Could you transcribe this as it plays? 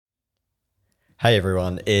Hey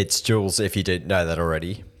everyone, it's Jules if you didn't know that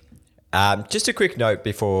already. Just a quick note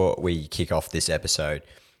before we kick off this episode.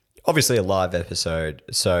 Obviously a live episode,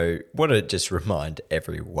 so want to just remind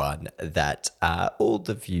everyone that all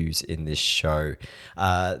the views in this show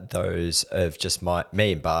are those of just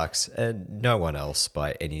me and Barks and no one else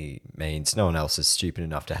by any means. No one else is stupid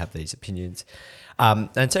enough to have these opinions.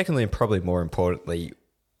 And secondly, and probably more importantly,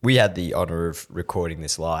 we had the honour of recording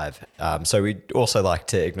this live. So we'd also like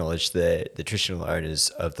to acknowledge the traditional owners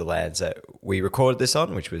of the lands that we recorded this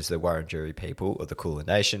on, which was the Wurundjeri people of the Kulin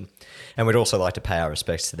Nation. And we'd also like to pay our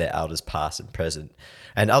respects to their elders past and present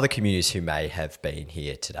and other communities who may have been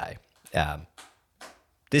here today.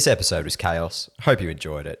 This episode was chaos. Hope you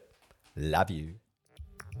enjoyed it. Love you.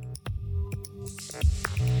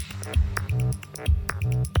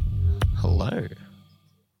 Hello.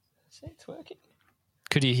 See, it's working.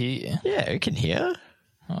 Could you hear? Yeah, we can hear.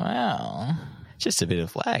 Wow. Just a bit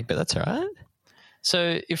of lag, but that's all right.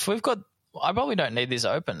 So if we've got, I probably don't need this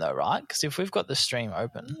open though, right? Because if we've got the stream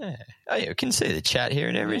open. Yeah. Oh, yeah, we can see the chat here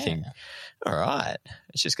and everything. Yeah. All right.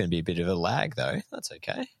 It's just going to be a bit of a lag though. That's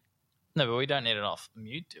okay. No, but we don't need it off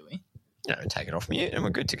mute, do we? No, take it off mute and we're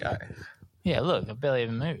good to go. Yeah, look, I barely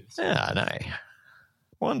even moved. Yeah, I know.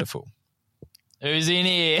 Wonderful. Who's in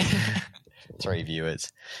here? 3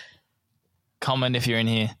 viewers. Comment if you're in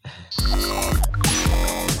here.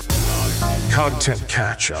 Content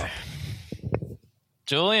catch-up.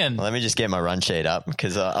 Julian. Let me just get my run sheet up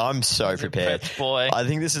because I'm so prepared. Boy. I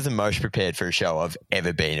think this is the most prepared for a show I've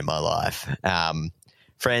ever been in my life.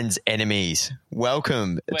 Friends, enemies,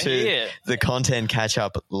 welcome to the Content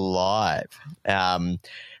Catch-Up Live.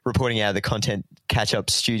 Reporting out of the Content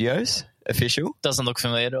Catch-Up Studios. Official. Doesn't look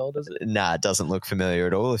familiar at all, does it? Nah, it doesn't look familiar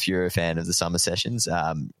at all. If you're a fan of the summer sessions,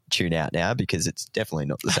 tune out now because it's definitely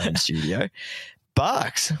not the same studio.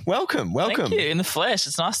 Barks, welcome. Thank you. In the flesh,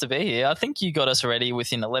 it's nice to be here. I think you got us ready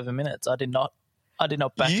within 11 minutes. I did not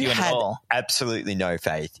back you in at all. Absolutely no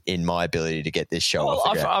faith in my ability to get this show off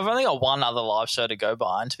the ground. I've only got one other live show to go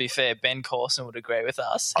by, and to be fair, Ben Corson would agree with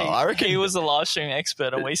us. I reckon he was a live stream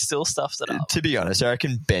expert, and we still stuffed it up. To be honest, I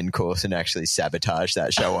reckon Ben Corson actually sabotaged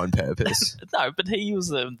that show on purpose. No, but he was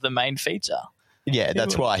the main feature. Yeah,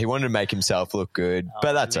 that's why. He wanted to make himself look good.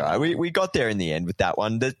 But that's all right. We got there in the end with that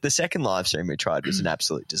one. The second live stream we tried was an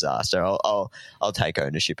absolute disaster. I'll take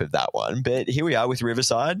ownership of that one. But here we are with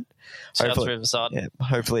Riverside. Shout out to Riverside. Yeah,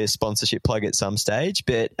 hopefully a sponsorship plug at some stage.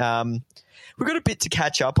 But we've got a bit to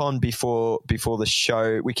catch up on before the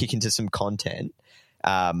show. We kick into some content.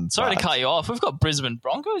 Sorry to cut you off. We've got Brisbane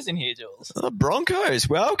Broncos in here, Jules. Broncos,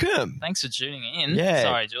 welcome. Thanks for tuning in. Yeah.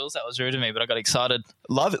 Sorry, Jules, that was rude of me, but I got excited.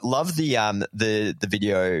 Love the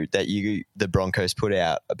video that the Broncos put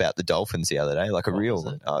out about the Dolphins the other day, like a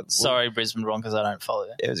real. Sorry, Brisbane Broncos, I don't follow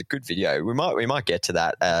you. It was a good video. We might get to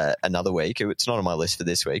that another week. It's not on my list for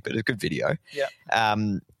this week, but it's a good video. Yeah.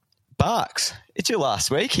 Barks, it's your last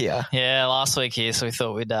week here. Yeah, last week here, so we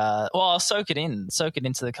thought we'd I'll soak it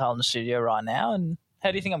into the Carlton studio right now. And how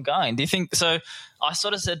do you think I'm going? Do you think so? I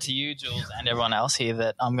sort of said to you, Jules, and everyone else here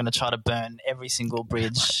that I'm going to try to burn every single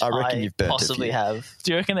bridge I reckon you've burnt possibly have.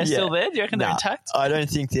 Do you reckon they're still there? Do you reckon they're intact? I don't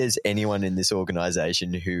think there's anyone in this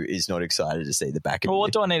organisation who is not excited to see the back of you. Well,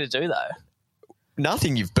 what do I need to do though?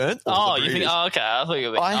 Nothing. You've burnt. You think? Oh, okay. I thought you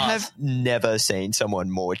were. I have never seen someone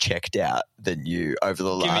more checked out than you over the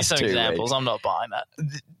last 2 weeks. Give me some examples. I'm not buying that.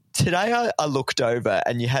 Today I looked over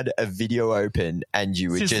and you had a video open and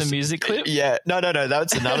you were just the music clip. Yeah, no.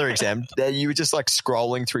 That's another example. You were just like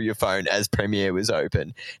scrolling through your phone as Premiere was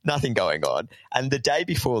open. Nothing going on. And the day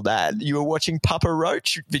before that, you were watching Papa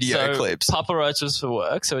Roach video clips. Papa Roach was for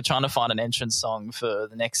work, so we're trying to find an entrance song for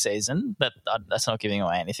the next season. That's not giving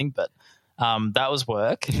away anything, but. That was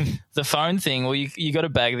work. The phone thing, well, you got to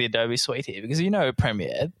bag the Adobe Suite here because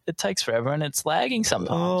Premiere, it takes forever and it's lagging sometimes.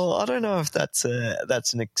 Well, I don't know if that's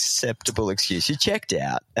an acceptable excuse. You checked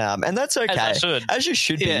out, and that's okay. As you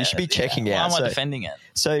should be. Yeah, you should be checking out. Why am I defending it?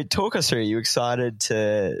 So talk us through. Are you excited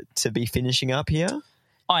to be finishing up here?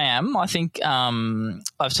 I am. I think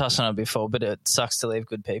I've touched on it before, but it sucks to leave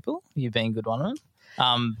good people. You being good one of them.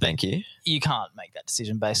 Thank you. You can't make that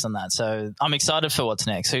decision based on that. So I'm excited for what's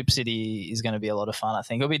next. Hoop City is going to be a lot of fun, I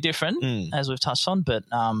think. It'll be different, as we've touched on, but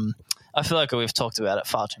I feel like we've talked about it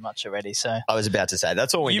far too much already. So I was about to say,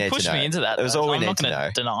 that's all we need to know. You pushed me into that. That was all we need to know. I'm not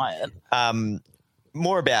going to deny it.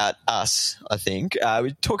 More about us, I think.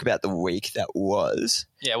 We talk about the week that was.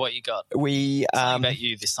 Yeah, what you got? We about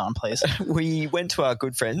you this time, please. We went to our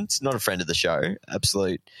good friends, not a friend of the show,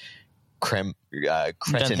 absolute cretin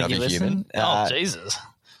of a human. Jesus.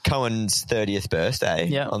 Cohen's 30th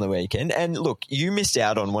birthday on the weekend. And look, you missed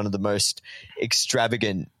out on one of the most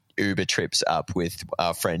extravagant Uber trips up with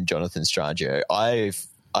our friend Jonathan Strangio,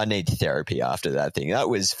 I need therapy after that thing. That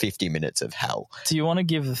was 50 minutes of hell. Do you want to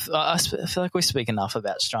give... I feel like we speak enough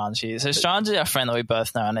about Strange here. So Strange is our friend that we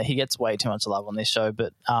both know, and he gets way too much love on this show,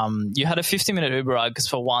 but you had a 50-minute Uber ride because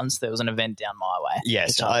for once there was an event down my way.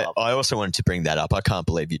 Yes, I also wanted to bring that up. I can't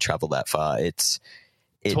believe you travelled that far. It's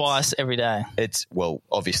twice every day. It's, well,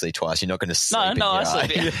 obviously twice. You're not going to sleep. No, I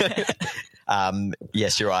sleep.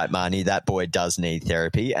 Yes, you're right, Marnie. That boy does need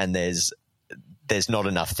therapy, and there's not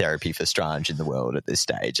enough therapy for Strange in the world at this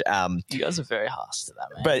stage. You guys are very harsh to that,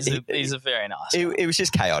 man. But he's a very nice guy. It was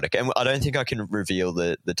just chaotic, and I don't think I can reveal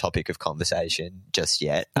the topic of conversation just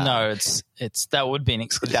yet. No, it's that would be an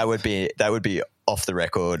exclusive. That would be off the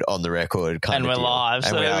record, on the record, kind and of we're deal. live,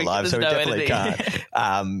 and we are live, so we definitely editing.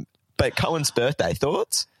 can't. But Cohen's birthday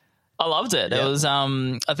thoughts? I loved it. Yeah. It was,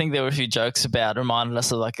 I think there were a few jokes about, reminded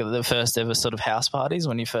us of like the first ever sort of house parties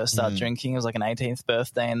when you first start drinking. It was like an 18th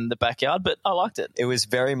birthday in the backyard, but I liked it. It was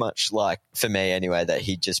very much like, for me anyway, that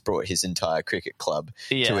he just brought his entire cricket club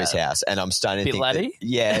to his house. And I'm starting to think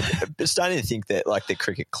starting to think that like the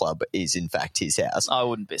cricket club is in fact his house. I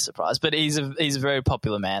wouldn't be surprised. But he's a very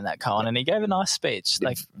popular man, that Cohen, and he gave a nice speech.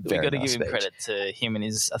 Like, we've got to give him credit to him and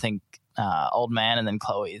his, I think, old man, and then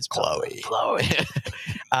Chloe is Chloe.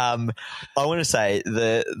 I want to say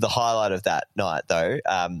the highlight of that night though,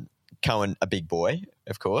 Cohen, a big boy,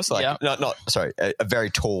 of course, like a very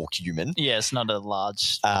tall human. Yes, not a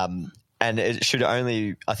large. And it should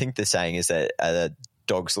only, I think the saying is that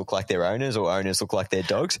dogs look like their owners or owners look like their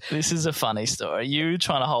dogs. This is a funny story. You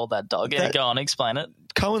trying to hold that dog? Yeah, go on, explain it.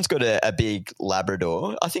 Cohen's got a big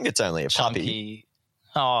Labrador. I think it's only a Chunky. Puppy.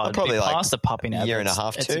 Oh, probably like past a puppy now. A year and a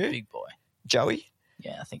half, it's too. It's a big boy. Joey?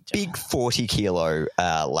 Yeah, I think Joey. Big 40-kilo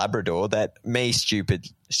Labrador that me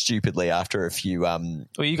stupidly after a few... well,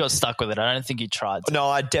 you got stuck with it. I don't think you tried to. No,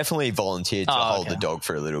 I definitely volunteered to hold the dog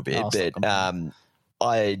for a little bit. But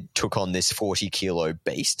I took on this 40-kilo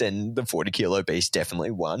beast, and the 40-kilo beast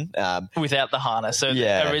definitely won. Without the harness. So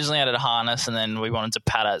originally I had a harness, and then we wanted to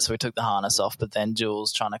pat it, so we took the harness off. But then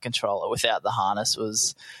Jules trying to control it without the harness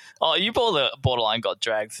was... Oh, you borderline got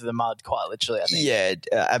dragged through the mud, quite literally, I think. Yeah,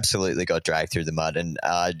 absolutely got dragged through the mud, and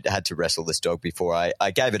I had to wrestle this dog before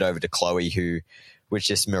I gave it over to Chloe, who was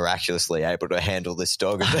just miraculously able to handle this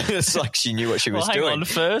dog. It's like she knew what she was doing. Hang on,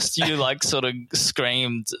 first you like sort of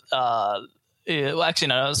screamed... Yeah, well, actually,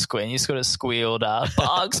 no, not squealing. You sort of squealed,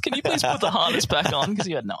 Bugs, can you please put the harness back on? Because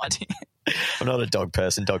you had no idea. I'm not a dog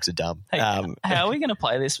person. Dogs are dumb. Hey, how are we going to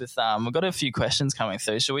play this with... we've got a few questions coming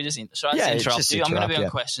through. Should I just interrupt you? I'm going to be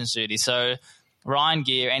on questions duty. So, Ryan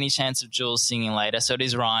Gear, any chance of Jules singing later? So, it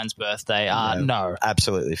is Ryan's birthday. No.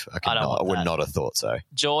 Absolutely fucking not. I would not have thought so.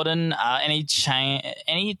 Jordan, any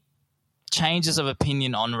changes of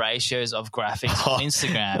opinion on ratios of graphics on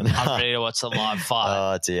Instagram? I'm ready to watch the live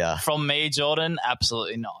fight. Oh, dear. From me, Jordan,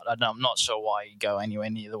 absolutely not. I'm not sure why you go anywhere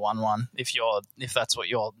near the 1-1 if that's what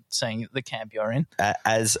you're saying, the camp you're in.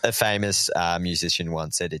 As a famous musician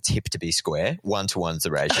once said, it's hip to be square. 1-to-1's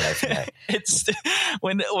the ratio for me.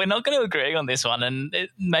 We're not going to agree on this one, and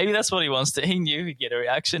maybe that's what he wants to. He knew he'd get a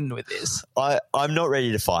reaction with this. I'm not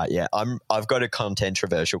ready to fight yet. I've got a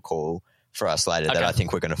controversial call for us later that I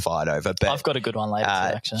think we're going to fight over. But I've got a good one later,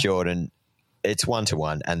 actually. Jordan, it's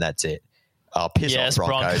 1-to-1 and that's it. Oh, piss off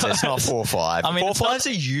Broncos. It's not 4-5. I mean, 4-5's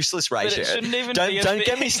a useless ratio. Don't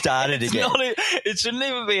get me started again. It shouldn't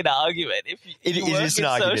even be an argument. If you work in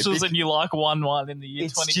socials and you like 1-1 in the year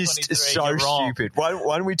 2023, it's just so stupid. Why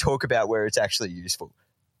don't we talk about where it's actually useful?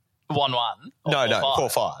 1-1? No,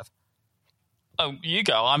 4-5. Oh, you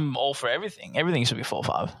go. I'm all for everything. Everything should be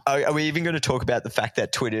 4-5. Are we even going to talk about the fact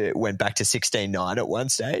that Twitter went back to 16.9 at one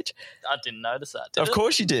stage? I didn't notice that. Of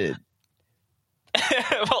course you did.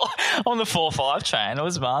 Well, on the 4-5 train, what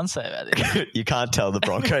does Barn say about it? You can't tell the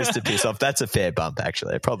Broncos to piss off. That's a fair bump,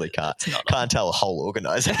 actually. It probably can't. Can't tell a whole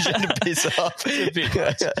organisation to piss off. We're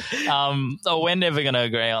never going to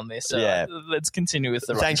agree on this. So let's continue with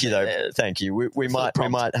the. Thank you, though. Thank you. We might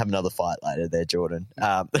have another fight later there, Jordan.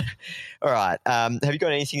 All right. Have you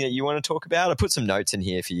got anything that you want to talk about? I put some notes in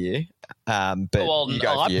here for you. But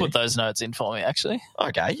I put those notes in for me, actually.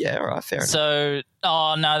 Okay. Yeah. All right. Fair enough. So,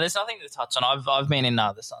 no, there's nothing to touch on. I've been in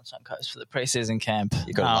the Sunshine Coast for the preseason camp.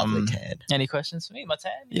 You got a lovely tan. Any questions for me? My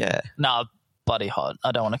tan? Yeah. No, bloody hot.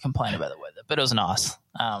 I don't want to complain about the weather, but it was nice.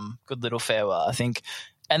 Good little farewell, I think.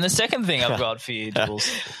 And the second thing I've got for you,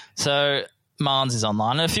 Jules. So, Marnes is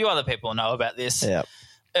online, and a few other people know about this. Yeah.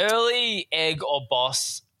 Early egg or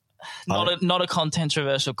boss. Not a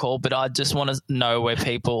controversial call, but I just want to know where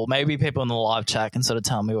maybe people in the live chat can sort of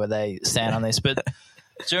tell me where they stand on this. But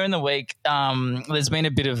during the week, there's been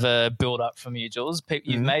a bit of a build up from you, Jules.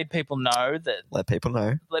 You've made people know that. Let people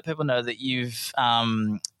know that you've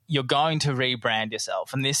you're going to rebrand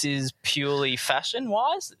yourself, and this is purely fashion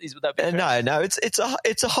wise. Would that be correct? No, it's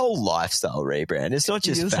a whole lifestyle rebrand. It's not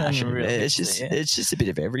just fashion. It's just a bit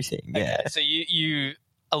of everything. Okay, Yeah. so you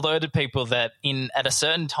alerted people that at a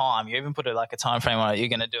certain time, you even put a time frame on it, you're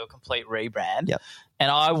going to do a complete rebrand. Yep.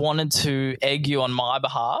 And I wanted to egg you on my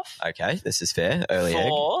behalf. Okay, this is fair. Early egg.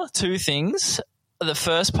 For two things. The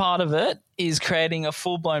first part of it is creating a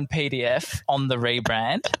full-blown PDF on the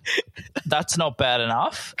rebrand. That's not bad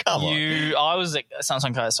enough. Come on. I was at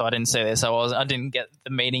Samsung Co, so I didn't see this. I didn't get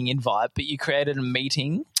the meeting invite, but you created a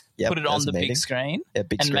meeting, put it on the big screen,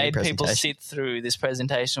 and made people sit through this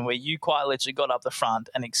presentation where you quite literally got up the front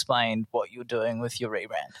and explained what you're doing with your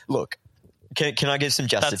rebrand. Look. Can I give some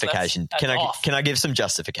justification? Can I give some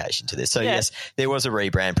justification to this? So yes, there was a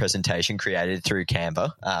rebrand presentation created through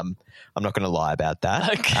Canva. I'm not going to lie about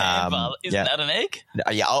that. Canva, isn't that an egg?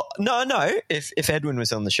 No. If Edwin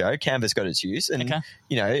was on the show, Canva's got its use, and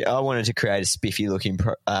I wanted to create a spiffy looking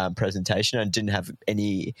presentation. I didn't have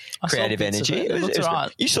any creative energy. It was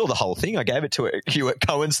right. You saw the whole thing. I gave it to you at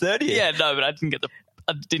Cohen's 30th. Yeah, no, but I didn't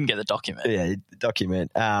get the document. Yeah, the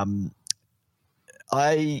document.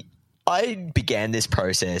 I began this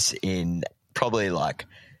process in probably like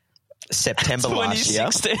September last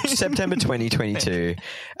year, September 2022.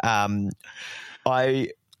 I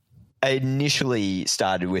initially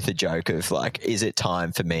started with a joke of like, is it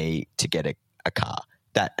time for me to get a car?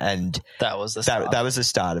 That was the start. That was the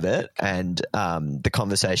start of it. And the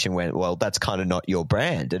conversation went, well, that's kind of not your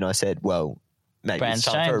brand. And I said, well, maybe it's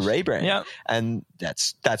time for a rebrand. Yep. And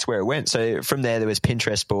that's where it went. So from there was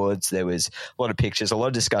Pinterest boards, there was a lot of pictures, a lot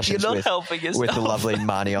of discussions with the lovely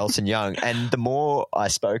Marnie Olsen Young. And the more I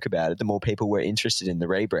spoke about it, the more people were interested in the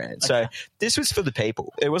rebrand. Okay. So this was for the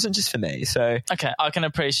people. It wasn't just for me. So okay, I can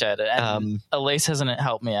appreciate it. And Elise hasn't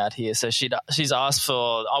helped me out here. So she's asked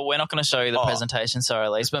for, we're not going to show you the presentation, sorry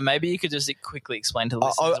Elise, but maybe you could just quickly explain to the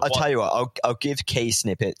listeners. I'll tell you what, I'll give key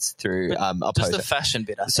snippets through I'll just post the fashion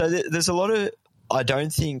bit. So there's a lot of, I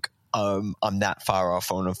don't think I'm that far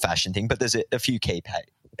off on a fashion thing, but there's a few key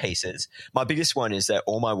pieces. My biggest one is that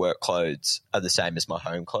all my work clothes are the same as my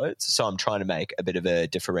home clothes, so I'm trying to make a bit of a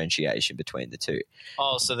differentiation between the two.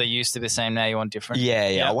 Oh, so they used to be the same, now you want different? Yeah.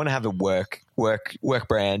 Yep. I want to have a work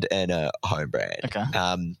brand and a home brand. Okay.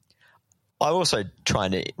 I'm also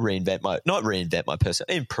trying to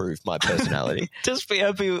improve my personality. Just be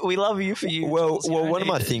happy. We love you for you. Well, one of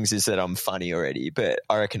my things is that I'm funny already, but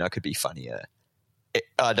I reckon I could be funnier.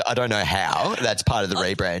 I don't know how. That's part of the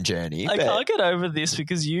rebrand journey. I can't get over this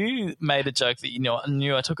because you made a joke that you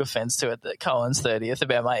knew I took offense to at the Cohen's 30th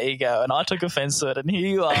about my ego, and I took offense to it, and here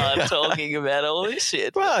you are talking about all this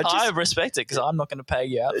shit. Well, I respect it because I'm not going to to pay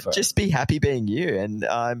you out for it. Just be happy being you, and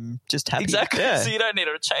I'm just happy. Exactly. Yeah. So you don't need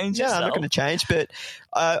to change yourself. I'm not going to change, but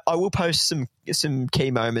I will post some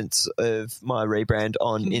key moments of my rebrand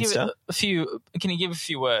on Insta. Can you give a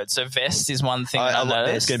few words? So vest is one thing I noticed.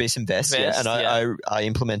 There's going to be some vests, and I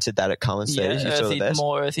implemented that at Cohen's 30. You saw the vest.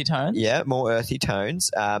 More earthy tones? Yeah, more earthy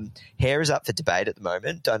tones. Hair is up for debate at the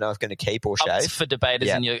moment. Don't know if I'm going to keep or shave. Up for debate,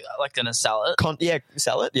 and you're like going to sell it?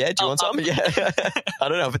 Sell it. Yeah, do you want some? Yeah. I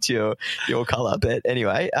don't know if it's your colour, but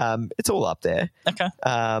anyway, it's all up there. Okay.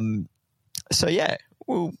 So yeah,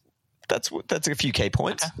 well, that's a few key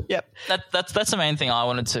points. Okay. Yep. That's the main thing I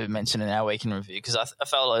wanted to mention in our week in review because I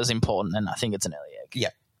felt it was important, and I think it's an early egg. Yeah.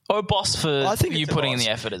 Or a boss for you putting in the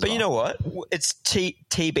effort as well. But you know what? It's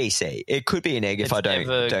TBC. It could be an egg if I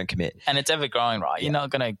don't commit. And it's ever growing, right? You're not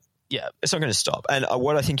going to, It's not going to stop. And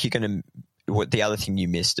what I think the other thing you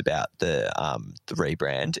missed about the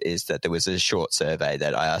rebrand is that there was a short survey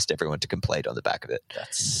that I asked everyone to complete on the back of it.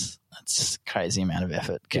 That's crazy amount of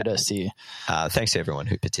effort. Kudos to you. Thanks to everyone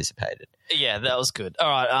who participated. Yeah, that was good. All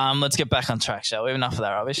right, let's get back on track, shall we? Enough of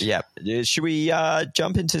that rubbish. Yeah. Should we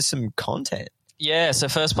jump into some content? Yeah, so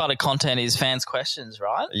first part of content is fans' questions,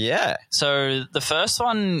 right? Yeah. So the first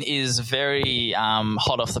one is very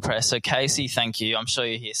hot off the press. So Casey, thank you. I'm sure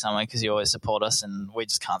you're here somewhere because you always support us and we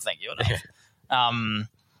just can't thank you enough.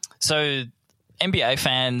 So NBA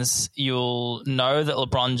fans, you'll know that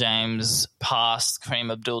LeBron James passed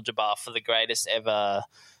Kareem Abdul-Jabbar for the greatest ever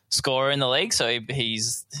scorer in the league. So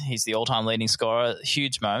he's the all-time leading scorer.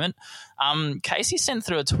 Huge moment. Casey sent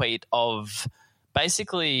through a tweet of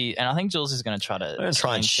basically, and I think Jules is going to try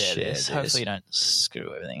and share this. Hopefully you don't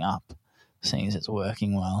screw everything up, seeing as it's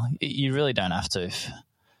working well. You really don't have to.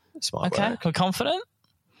 Smart okay, work. We're confident?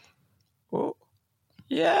 Well,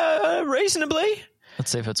 yeah, reasonably.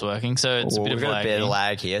 Let's see if it's working. So it's a bit of lag. We've got a bit of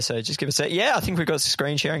lag here, so just give us a... Yeah, I think we've got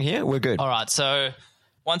screen sharing here. We're good. All right, so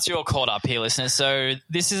once you're all caught up here, listeners, so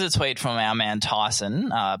this is a tweet from our man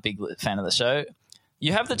Tyson, big fan of the show.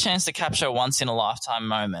 You have the chance to capture a once-in-a-lifetime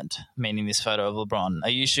moment, meaning this photo of LeBron. Are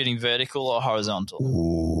you shooting vertical or horizontal?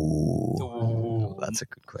 Ooh, that's a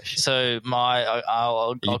good question. So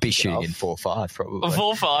I'll You'd be kick it shooting off. in 4.5 probably.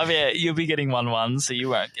 4.5, yeah. You'll be getting 1-1, so you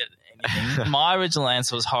won't get anything. My original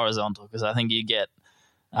answer was horizontal because I think you get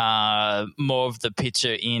more of the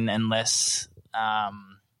picture in and less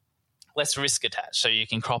risk attached, so you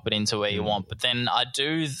can crop it into where you want. But then I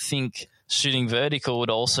do think shooting vertical would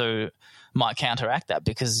also might counteract that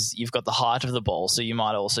because you've got the height of the ball, so you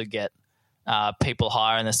might also get people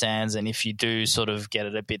higher in the stands, and if you do sort of get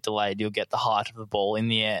it a bit delayed, you'll get the height of the ball in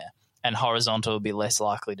the air, and horizontal will be less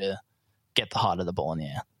likely to get the height of the ball in the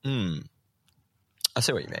air. I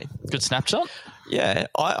see what you mean. Good snapshot? Yeah,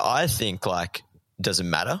 I think, like, doesn't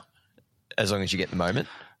matter as long as you get the moment.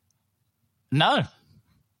 No.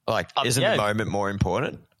 Like, isn't the moment more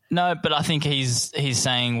important? No, but I think he's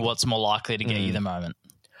saying what's more likely to get you the moment.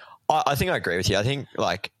 I think I agree with you. I think,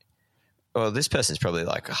 like, well, this person's probably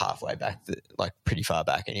like halfway back, like pretty far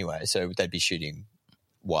back anyway. So they'd be shooting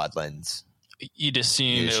wide lens. You'd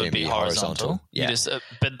assume it would be horizontal. Yeah.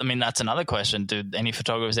 But I mean, that's another question. Do any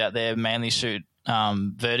photographers out there mainly shoot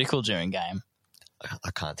vertical during game?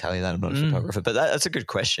 I can't tell you that. I'm not a photographer, but that's a good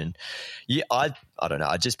question. Yeah, I don't know.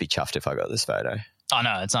 I'd just be chuffed if I got this photo. I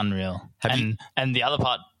know, it's unreal. And the other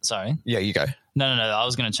part, sorry. Yeah, you go. No. I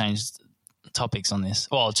was going to change topics on this.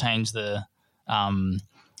 Well, I'll change the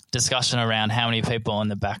discussion around how many people in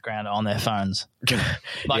the background are on their phones.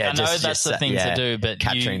 Like, I know that's the thing to do, but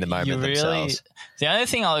capturing the moment themselves. The only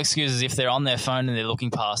thing I'll excuse is if they're on their phone and they're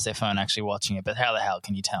looking past their phone actually watching it, but how the hell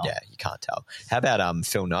can you tell? Yeah, you can't tell. How about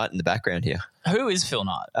Phil Knight in the background here? Who is Phil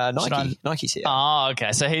Knight? Nike's here. Oh,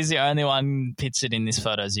 okay. So he's the only one pictured in this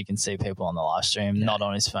photo, as you can see people on the live stream, not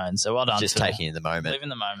on his phone. So well done, just Phil. taking in the moment. Live in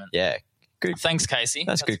the moment. Yeah. Good. Thanks, Casey.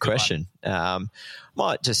 That's a good question.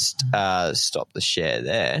 Might just stop the share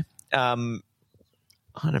there. I'm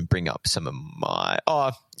going to bring up some of my...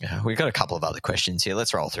 we've got a couple of other questions here.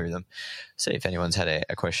 Let's roll through them. See if anyone's had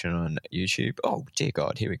a question on YouTube. Oh, dear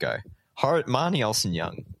God. Here we go. Marnie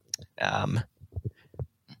Olsen-Young.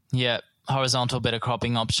 Yeah. Horizontal, better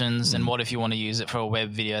cropping options. And what if you want to use it for a web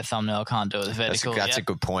video thumbnail? Can't do it with vertical. That's a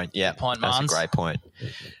good point. Yeah. That's a great point.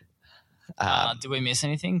 Did we miss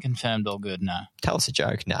anything? Confirmed all good? No. Tell us a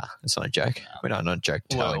joke. Nah, it's not a joke. We're not a joke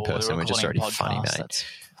telling person. We're just already funny, mate. That's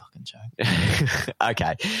a fucking joke.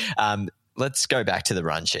 Okay. Let's go back to the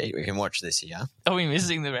run sheet. We can watch this here. Are we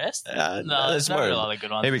missing the rest? No, there's no real other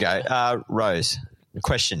good ones. Here we go. Rose.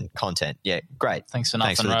 Question, content. Yeah, great. Thanks for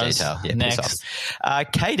nothing, Thanks for the Rose. detail. Yeah, next.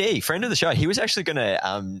 KD, friend of the show. He was actually going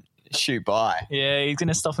to shoot by. Yeah, he's going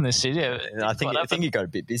to stop in the studio. I think he got a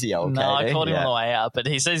bit busy, old KD. No, I called him on the way out, but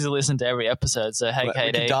he says he listened to every episode. So, hey, KD.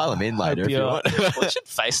 We can dial him in later if you want. We should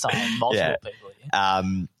FaceTime multiple people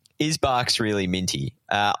here. Is Barks really minty?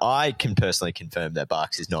 I can personally confirm that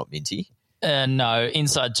Barks is not minty. No,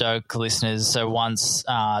 inside joke, listeners. So once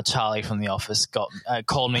Charlie from The Office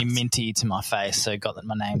called me Minty to my face, so got that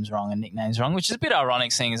my name's wrong and nickname's wrong, which is a bit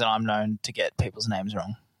ironic, seeing as that I'm known to get people's names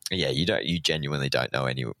wrong. Yeah, you genuinely don't know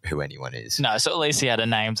who anyone is. No, so at least he had a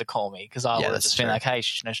name to call me because I would have just been like, hey,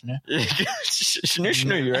 shnu,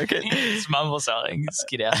 you reckon? Just mumble something, just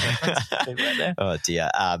get out there. Oh dear.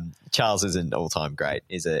 Charles is an all-time great.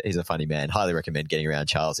 He's a funny man. Highly recommend getting around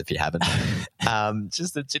Charles if you haven't.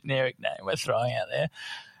 Just a generic name we're throwing out there.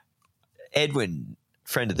 Edwin,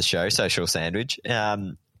 friend of the show, Social Sandwich.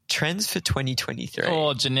 Trends for 2023.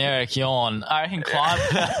 Oh, generic yawn. I reckon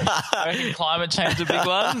climate change is a big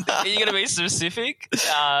one. Are you going to be specific?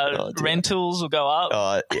 Rentals will go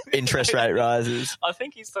up. Interest rate rises. I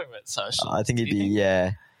think he's talking about social. I think he'd be,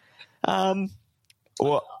 yeah.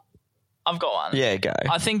 Well, I've got one. Yeah, go.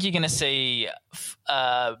 I think you're going to see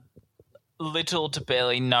little to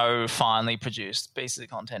barely no finely produced pieces of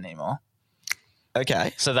content anymore.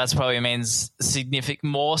 Okay. So that's probably means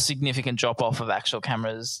more significant drop off of actual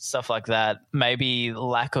cameras, stuff like that. Maybe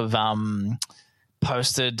lack of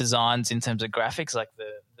poster designs in terms of graphics, like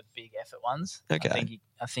the big effort ones. Okay.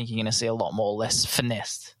 I think you're going to see a lot more less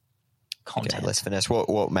finessed content. Okay, less finesse.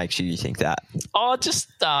 What makes you think that? Oh, just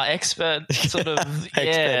expert sort of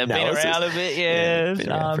been around a bit.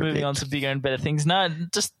 Moving on to bigger and better things. No,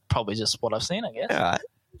 probably just what I've seen, I guess. All right.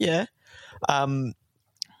 Yeah.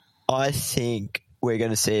 I think we're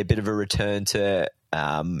going to see a bit of a return to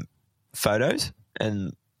photos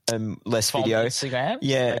and less From video. Instagram?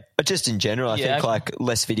 Yeah, just in general, I think like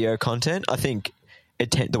less video content. I think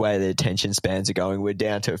the way the attention spans are going, we're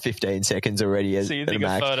down to 15 seconds already as So you at a think a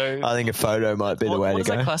max. photo- I think a photo might be the way what to does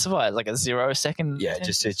go. that classify as? Like a 0 second? Yeah,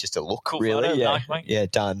 attention? it's just a look, Cool really. photo, Yeah, like- yeah,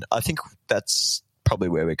 done. I think that's probably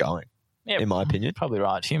where we're going, Yeah, in my opinion. Probably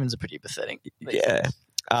right. Humans are pretty pathetic. Yeah.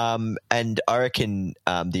 And I reckon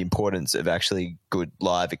the importance of actually good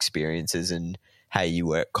live experiences and how you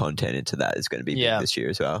work content into that is going to be Yeah. big this year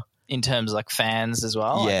as well. In terms of like fans as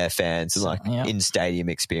well. Yeah, fans and So, like yeah. in-stadium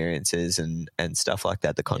experiences and stuff like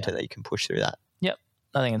that, the content that you can push through that. Yep.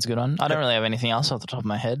 I think it's a good one. I don't really have anything else off the top of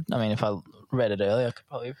my head. I mean, if I read it earlier, I could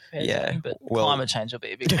probably prepare Yeah. something, but Well- climate change will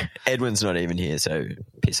be a big one. Edwin's not even here, so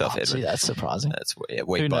piss off, Oh, Edwin. gee, that's surprising. That's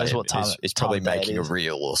week Who by knows what time- It's time probably of day it making a is.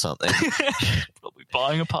 reel or something. Probably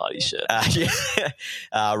buying a party shirt.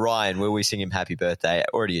 Yeah. Ryan, will we sing him happy birthday?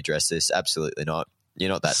 Already addressed this. Absolutely not. You're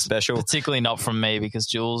not that special. Particularly not from me because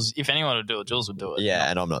Jules, if anyone would do it, Jules would do it. Yeah,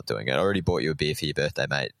 and I'm not doing it. I already bought you a beer for your birthday,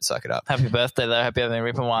 mate. Suck it up. Happy birthday, though. Happy having a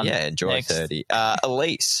ripper one. Yeah, enjoy Next. 30.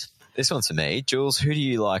 Elise, this one's for me. Jules, who do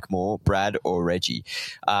you like more, Brad or Reggie?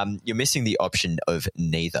 You're missing the option of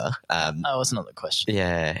neither. Oh, that's not the question.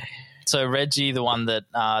 Yeah. So Reggie, the one that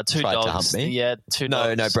two Tried to dogs. hump me? Yeah, two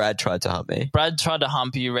No, dogs. Brad tried to hump me. Brad tried to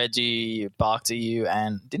hump you. Reggie barked at you,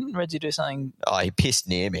 and didn't Reggie do something? Oh, he pissed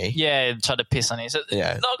near me. Yeah, tried to piss on you. So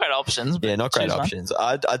Yeah. not great options. But Yeah, not great choose one. options.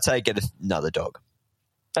 I'd say get another dog.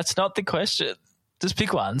 That's not the question. Just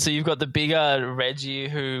pick one. So you've got the bigger Reggie,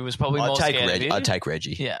 who was probably more scared of you. I'd take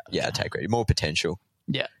Reggie. Yeah. Yeah, I'd take Reggie. More potential.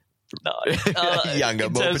 Yeah. No. Younger,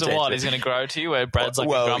 in more terms of potential. what he's going to grow to you, where Brad's like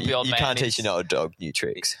a grumpy old you man. can't he's- teach an old dog new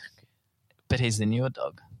tricks. But he's the newer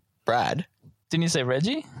dog. Brad? Didn't you say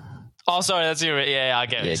Reggie? Oh, sorry, that's you. Yeah, I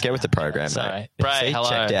get it. Yeah, get with the program, Sorry. mate. Bray, See, hello.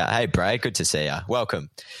 checked out. Hey, Bray, good to see you. Welcome.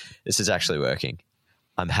 This is actually working.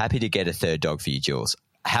 I'm happy to get a third dog for you, Jules.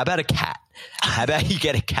 How about a cat? How about you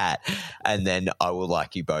get a cat, and then I will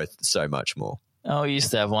like you both so much more. Oh, we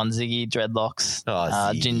used to have one, Ziggy, dreadlocks, Oh,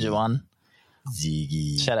 Ziggy. ginger one.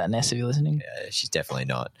 Ziggy. Shout out Ness if you're listening. She's definitely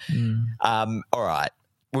not. Mm. All right.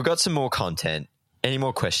 We've got some more content. Any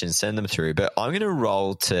more questions, send them through. But I'm going to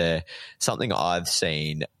roll to something I've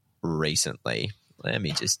seen recently. Let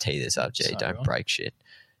me just tee this up, Jay. Sorry, Don't Ron. break shit.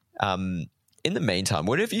 In the meantime,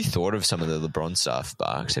 what have you thought of some of the LeBron stuff,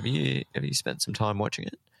 Barks? Have you spent some time watching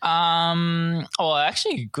it? Well,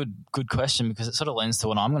 actually, good question because it sort of lends to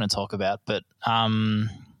what I'm going to talk about. But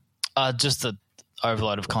just the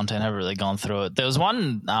overload of content, I haven't really gone through it. There was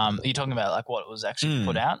one. You're talking about like what was actually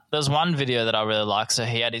put out. There was one video that I really liked. So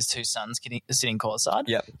he had his two sons sitting courtside.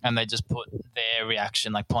 Yep. And they just put their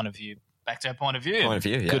reaction, like point of view, back to our point of view. Point of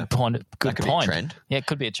view, yeah. Good point. Good That could be a point. trend. Yeah, it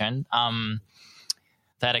could be a trend.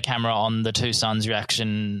 They had a camera on the two sons'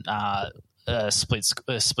 reaction, split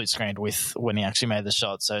screened with when he actually made the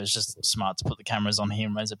shot. So it's just smart to put the cameras on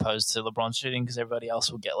him as opposed to LeBron shooting because everybody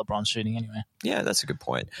else will get LeBron shooting anyway. Yeah, that's a good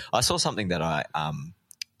point. I saw something that I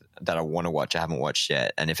want to watch. I haven't watched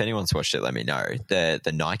yet, and if anyone's watched it, let me know.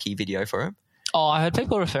 The Nike video for him. Oh, I heard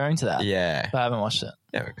people referring to that. Yeah, But I haven't watched it.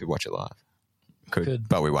 yeah, we could watch it live. Could, Could.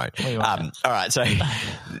 but we won't. We won't. All right, so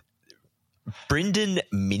Brendan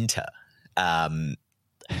Minter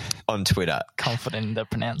on Twitter. Confident in the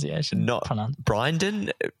pronunciation. Not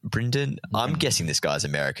Brendan. Mm-hmm. I'm guessing this guy's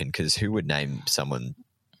American because who would name someone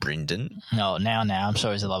Brendan? No, now. I'm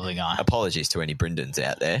sure he's a lovely guy. Apologies to any Brendans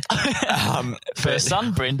out there. First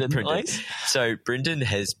son, Brendan. Brendan. Please. So Brendan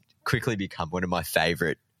has quickly become one of my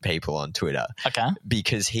favorite people on Twitter Okay.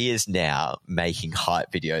 because he is now making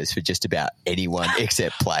hype videos for just about anyone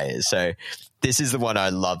except players. So this is the one I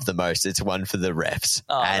love the most. It's one for the refs.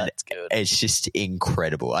 Oh, and that's good. it's just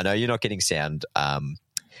incredible. I know you're not getting sound,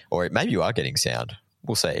 or maybe you are getting sound.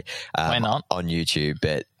 We'll see. Why not? On YouTube,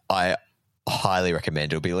 but I highly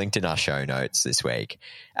recommend. It'll be linked in our show notes this week.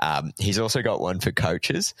 He's also got one for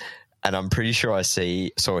coaches, and I'm pretty sure I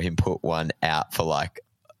saw him put one out for like,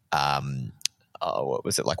 what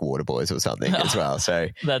was it, like Water Boys or something as well. So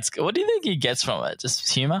That's good. What do you think he gets from it?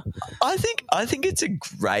 Just humor? I think it's a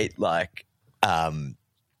great like.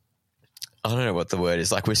 I don't know what the word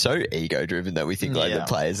is. Like, we're so ego driven that we think like the Yeah.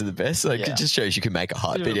 players are the best. Like, Yeah. it just shows you can make a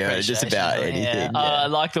hype Bit of video out of just appreciation, about yeah. anything. I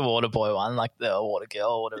like the water boy one, like the water girl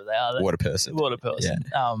or whatever they are. Water person. Water person.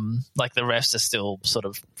 Like the refs are still sort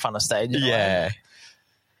of front of stage. in a way. Yeah.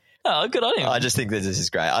 Oh, good on him. I just think that this is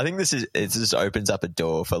great. I think it just opens up a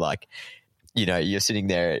door for like, you know, you're sitting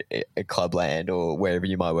there at Clubland or wherever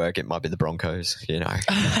you might work. It might be the Broncos, you know.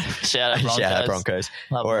 Shout out Broncos. Shout out Broncos.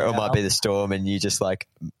 Love Or it them might now. be the Storm and you just like,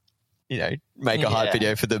 you know, make a hype Yeah.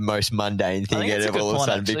 video for the most mundane thing think and it's a it good all of a point,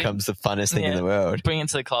 sudden actually. becomes the funnest thing in Yeah. the world. Bring it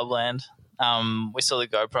to the Clubland. We saw the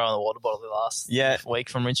GoPro on the water bottle last week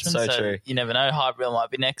from Richmond. So true. You never know. Hypereal might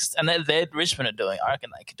be next. And they're Richmond are doing. I reckon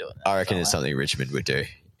they could do it. I reckon it's something Richmond would do.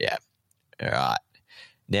 Yeah. All right.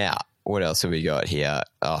 Now, what else have we got here?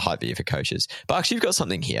 Hype video for coaches. Bucks, you've got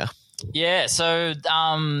something here. Yeah, so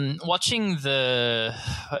watching the...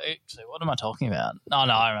 Actually, what am I talking about? Oh,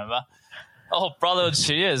 no, I remember. Oh, Brotherhood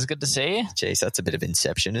Studios, good to see you. Jeez, that's a bit of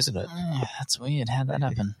Inception, isn't it? That's weird. How'd that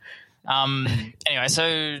happen? Anyway,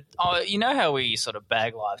 so you know how we sort of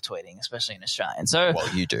bag live tweeting, especially in Australian. So,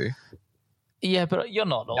 Well, you do. Yeah, but you're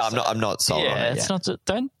not also. No, I'm not sold on it. It's not.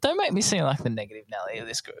 Don't make me seem like the negative Nelly of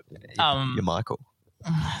this group. You're Michael.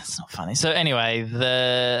 It's not funny. So anyway,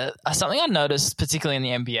 something I noticed, particularly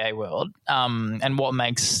in the NBA world, and what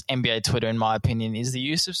makes NBA Twitter, in my opinion, is the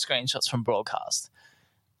use of screenshots from broadcast.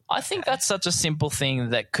 I think that's such a simple thing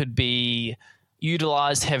that could be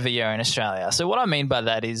utilized heavier in Australia. So what I mean by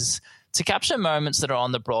that is to capture moments that are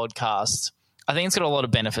on the broadcast. I think it's got a lot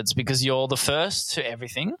of benefits because you're the first to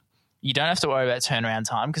everything. You don't have to worry about turnaround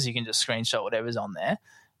time because you can just screenshot whatever's on there.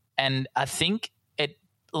 And I think it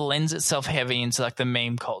lends itself heavy into like the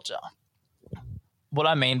meme culture. What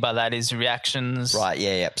I mean by that is reactions. Right,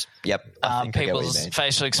 yep. I think I get what you people's mean.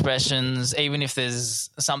 facial expressions, even if there's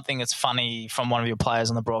something that's funny from one of your players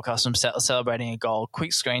on the broadcast from celebrating a goal,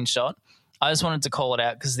 quick screenshot. I just wanted to call it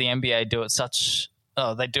out because the NBA do it such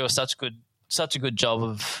a good job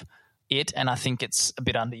of it, and I think it's a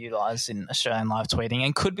bit underutilized in Australian live tweeting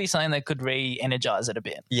and could be something that could re-energize it a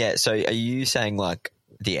bit. Yeah, so are you saying like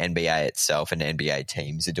the NBA itself and NBA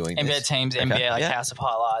teams are doing NBA this? teams, Okay. NBA like House of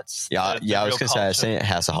Highlights. Yeah, I was going to say I've seen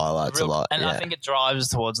House of Highlights a lot. And I think it drives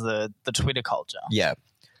towards the Twitter culture. Yeah.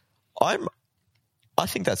 I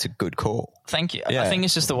think that's a good call. Thank you. Yeah. I think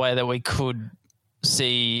it's just the way that we could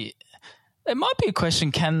see. It might be a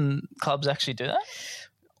question: can clubs actually do that?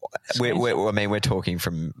 We're talking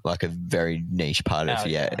from like a very niche part of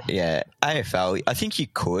AFL. I think you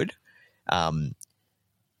could,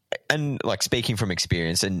 and like speaking from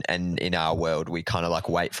experience, and in our world, we kind of like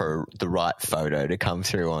wait for the right photo to come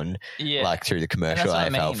through on like through the commercial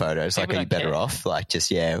And that's what I AFL mean. photos. People Like, are you don't better care. off? Like,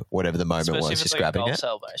 just whatever the moment Especially was, if it's just like a grabbing goal it.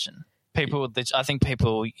 celebration. I think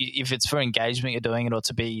people, if it's for engagement, you're doing it, or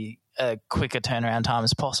to be a quicker turnaround time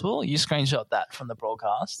as possible, you screenshot that from the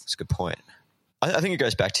broadcast. That's a good point. I think it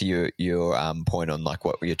goes back to your point on like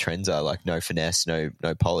what your trends are, like no finesse, no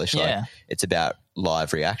polish. Yeah. Like, it's about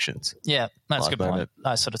live reactions. Yeah, that's a Live good moment. point.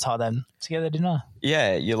 I sort of tied them together, didn't I?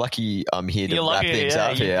 Yeah, you're lucky I'm here to You're wrap lucky, things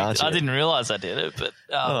up here, aren't you? I didn't realize I did it, but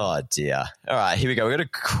Oh, dear. All right, here we go. We've got a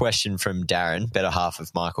question from Darren, better half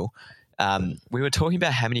of Michael. We were talking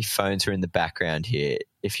about how many phones are in the background here.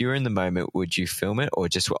 If you were in the moment, would you film it or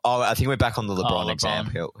just – I think we're back on the LeBron LeBron.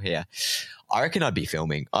 example here. I recken I'd be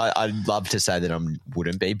filming. I'd love to say that I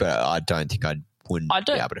wouldn't be, but I don't think I wouldn't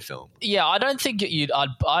be able to film. yeah, I don't think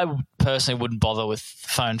I personally wouldn't bother with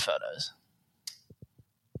phone photos.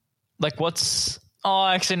 Like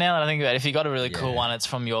actually, now that I think about it, if you got a really cool one, it's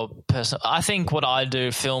from your personal. I think what I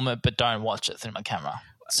do, film it, but don't watch it through my camera.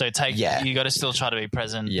 So you got to still try to be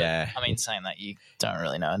present. Yeah. But, I mean, saying that, you don't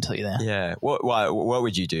really know until you're there. Yeah. What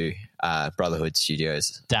would you do, Brotherhood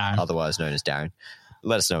Studios, Darren. otherwise known as Darren?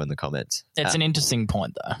 Let us know in the comments. It's an interesting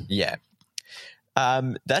point, though. Yeah.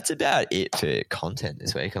 That's about it for content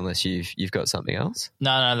this week, unless you've got something else.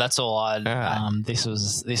 No, that's all I. right. This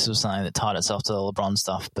was something that tied itself to the LeBron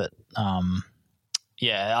stuff, but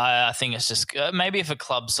I think it's just maybe if a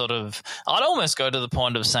club sort of, I'd almost go to the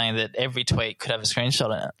point of saying that every tweet could have a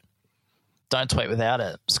screenshot in it. Don't tweet without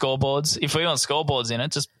it. Scoreboards. If we want scoreboards in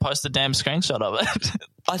it, just post a damn screenshot of it.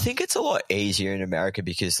 I think it's a lot easier in America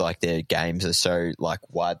because like their games are so like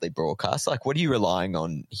widely broadcast. Like, what are you relying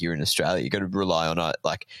on here in Australia? You got to rely on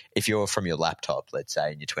like if you're from your laptop, let's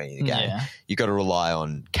say, and you're tweeting the game, you got to rely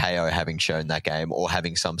on KO having shown that game or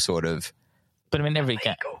having some sort of But I mean, every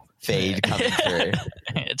game. feed coming through.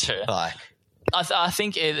 Yeah, true. Like, I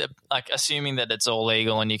think like assuming that it's all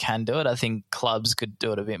legal and you can do it, I think clubs could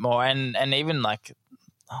do it a bit more, and even like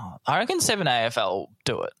I reckon 7 AFL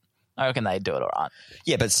do it. I reckon they do it all right.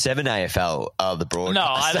 yeah, but 7 AFL are the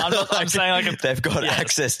broadcast. No, I'm not. I'm saying like they've got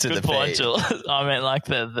access to the good point, feed. Jules. I mean like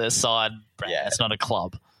the side brand. Yeah. It's not a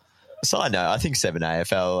club. Side note, I think 7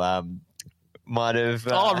 AFL might have.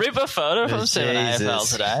 Rip a photo from 7 Jesus.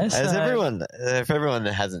 AFL today. As if everyone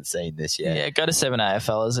that hasn't seen this yet. Yeah, go to 7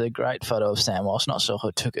 AFL. There's a great photo of Sam Walsh. Not sure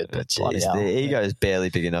who took it, but bloody Jeez, hell. the ego is barely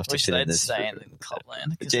big enough to Wish fit in they'd this. stay in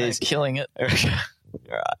Clubland because they're Jeez. killing it. All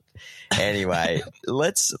right. Anyway,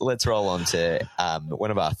 let's roll on to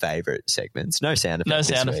one of our favourite segments. No sound effects. No this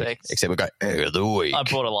sound week, effects. Except we'll go egg of the week. I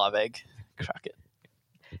bought a live egg. Crack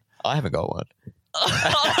it. I haven't got one.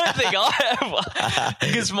 I don't think I have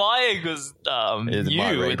because my egg was It's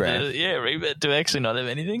my you with rebrand. the Do I actually not have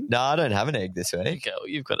anything? No, I don't have an egg this week. Okay, well,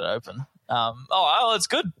 you've got it open. Oh, it's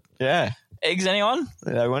good. Yeah. Eggs, anyone?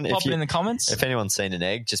 Pop it in the comments. If anyone's seen an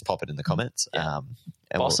egg, just pop it in the comments. Yeah.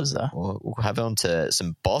 And Bosses, though. We'll have on to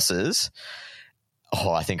some bosses.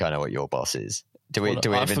 Oh, I think I know what your boss is. Do we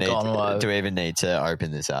even need to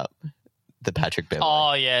open this up? The Patrick Beverley.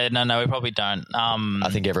 Oh yeah, no, we probably don't. I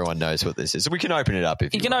think everyone knows what this is. We can open it up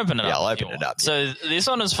if you can want. open it up. Yeah, I'll if you open it want. up. So this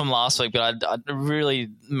one was from last week, but I really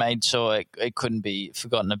made sure it couldn't be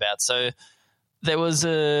forgotten about. So there was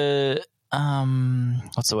a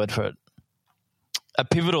what's the word for it? A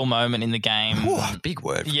pivotal moment in the game. Whew, big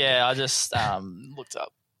word. Yeah, I just looked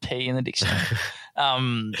up P in the dictionary.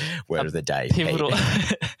 Word of the day. Pivotal,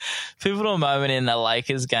 pivotal moment in the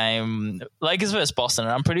Lakers game, Lakers versus Boston,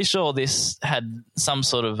 and I'm pretty sure this had some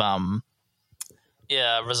sort of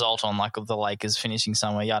result on like of the Lakers finishing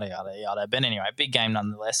somewhere, yada yada yada. But anyway, big game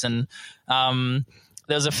nonetheless, and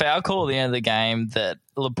there was a foul call at the end of the game that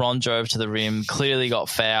LeBron drove to the rim, clearly got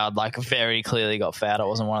fouled, like very clearly got fouled. It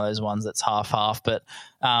wasn't one of those ones that's half, but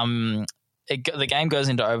the game goes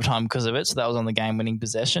into overtime because of it. So that was on the game-winning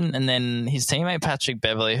possession. And then his teammate Patrick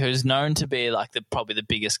Beverley, who's known to be like probably the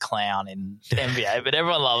biggest clown in NBA, but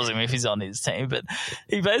everyone loves him if he's on his team. But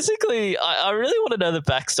he basically, I really want to know the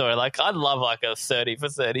backstory. Like I'd love like a 30 for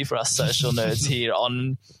 30 for us social nerds here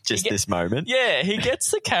on just this moment. Yeah, he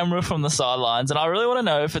gets the camera from the sidelines, and I really want to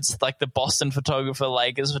know if it's like the Boston photographer,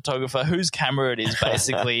 Lakers photographer, whose camera it is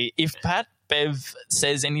basically. If Pat Bev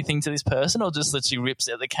says anything to this person or just literally rips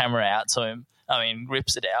the camera out to him. I mean,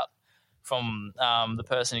 rips it out from the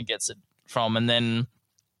person who gets it from. And then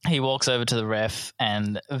he walks over to the ref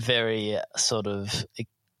and very sort of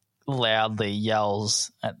loudly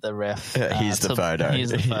yells at the ref. Here's the photo.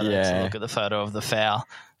 Here's the photo. Yeah. To look at the photo of the foul.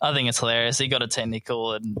 I think it's hilarious. He got a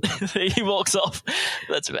technical and he walks off.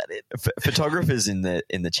 That's about it. Photographers in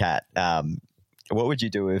the chat, what would you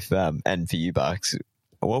do if, and for you, Bucks,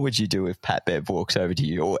 what would you do if Pat Bev walks over to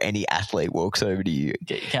you or any athlete walks over to you,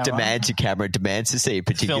 get your camera, demands a camera, demands to see a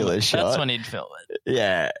particular shot? That's when he'd film it.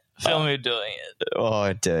 Yeah. Film him doing it.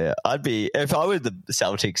 Oh, dear. If I were the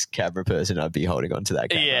Celtics camera person, I'd be holding on to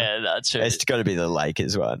that camera. Yeah, that's true. It's got to be the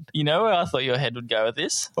Lakers one. You know where I thought your head would go with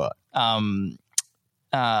this? What?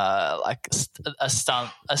 Like a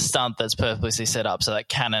stunt that's purposely set up so that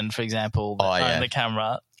Canon, for example, own the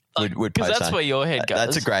camera. Would because that's where your head goes.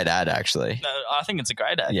 That's a great ad, actually. No, I think it's a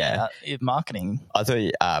great ad. Yeah. Marketing. I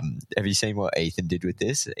thought. Have you seen what Ethan did with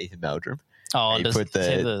this? Ethan Meldrum. Oh, he put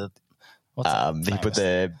put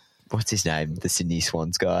what's his name? The Sydney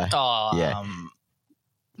Swans guy. Oh, yeah.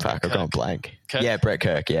 Fuck, I've gone blank. Kirk? Yeah, Brett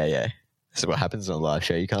Kirk. Yeah. This is what happens on a live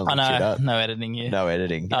show. You can't look shit up. No editing here. No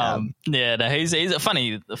editing. Yeah, no, he's a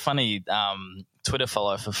funny Twitter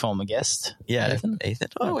follow for former guest. Yeah, Ethan.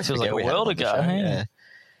 Oh, it feels like a world ago. Yeah.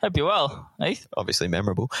 Hope you're well, Heath. Obviously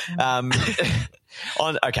memorable.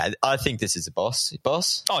 Okay, I think this is a boss.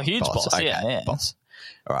 Boss? Oh, huge boss. Okay, Yeah. Boss.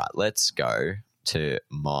 All right, let's go to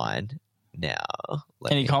mine now.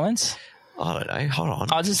 Any comments? I don't know. Hold on.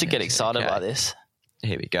 I just get excited by this.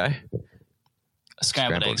 Here we go.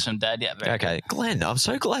 Scrambled eggs from Dad. Yeah. Okay, Glenn, I'm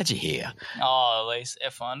so glad you're here. Oh, at least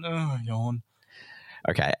F1. Oh, yawn.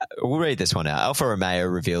 Okay, we'll read this one out. Alfa Romeo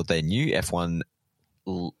revealed their new F1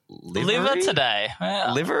 livery today.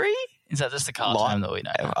 Livery? Is that just the car term that we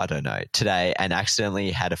know? I don't know. Today, and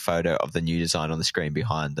accidentally had a photo of the new design on the screen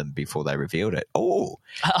behind them before they revealed it. Oh,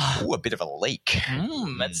 a bit of a leak.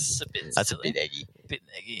 That's a bit That's silly. a bit eggy.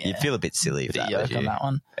 Yeah. You'd feel a bit silly if that was you. On that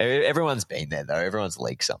one. Everyone's been there, though. Everyone's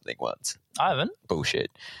leaked something once. I haven't.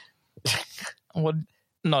 Bullshit. What?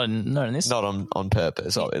 Not in this. Not on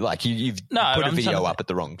purpose. Like, you've put a video up at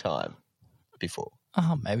the wrong time before.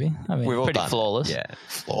 Oh, maybe. I mean, We've all pretty done flawless. It. Yeah,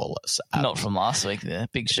 flawless. Not from last week, the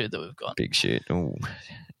big shoot that we've got. Big shoot. Ooh.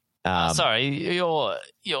 Sorry, your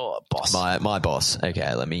boss. My boss.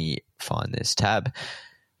 Okay, let me find this tab.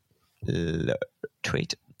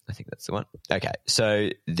 Tweet. I think that's the one. Okay, so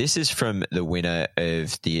this is from the winner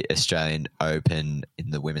of the Australian Open in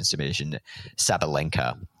the women's division,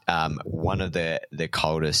 Sabalenka. One of the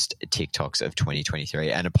coldest TikToks of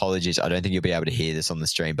 2023. And apologies, I don't think you'll be able to hear this on the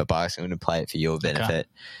stream, but Barks, I'm going to play it for your benefit.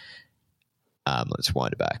 Okay. Let's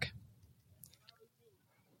wind it back.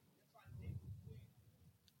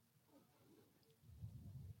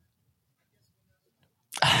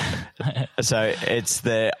 So it's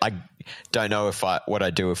I don't know what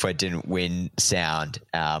I'd do if I didn't win sound,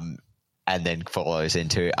 and then follows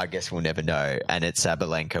into I guess we'll never know. And it's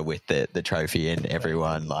Sabalenka with the trophy and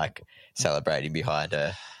everyone like celebrating behind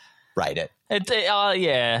her. rate it.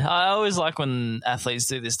 Yeah, I always like when athletes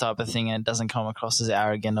do this type of thing and it doesn't come across as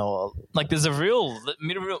arrogant or like there's a real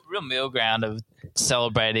middle ground of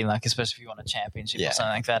celebrating, like especially if you want a championship or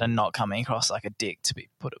something like that, and not coming across like a dick, to be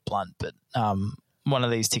put it blunt. But one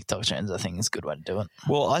of these TikTok trends, I think, is a good way to do it.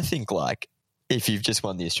 Well, I think like if you've just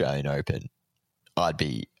won the Australian Open, I'd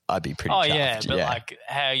be pretty. Oh chuffed. yeah, but like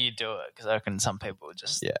how you do it, because I reckon some people would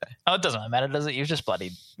just Oh, it doesn't matter, does it? You've just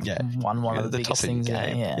bloody won one of the biggest things in the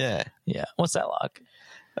game. Yeah. What's that like?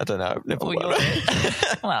 I don't know. Never won.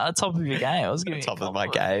 Well, top of your game. I was giving top of my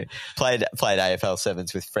game. Played AFL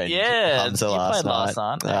sevens with friend Hamza you last played last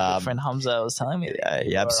night. night. Good friend Hamza was telling me. Yeah,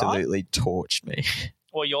 he absolutely torched me.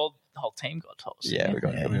 Well, your whole team got tossed. Yeah, we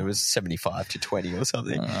got. I mean, it was 75-20 or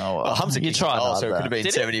something. Oh, well. Hamza You tried so it could have been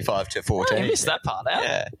 75-14. You missed that part out.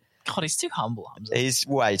 Yeah. God, he's too humble, Hamza. He's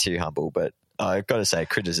way too humble, but I've got to say,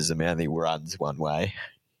 criticism only runs one way.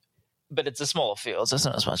 But it's a smaller field, so it's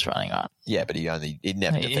not as much running, right? Yeah, but he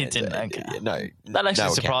never defends didn't. it. Okay. No, that actually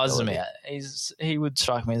no surprises me. accountability. He would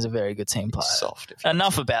strike me as a very good team player. Soft.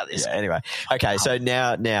 Enough about this. Yeah, anyway. Okay, so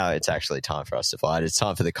now it's actually time for us to fight. It's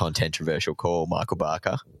time for the controversial call, Michael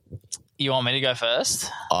Barker. You want me to go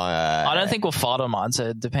first? I don't think we'll fight on mine,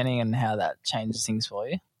 so depending on how that changes things for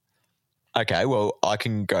you. Okay, well, I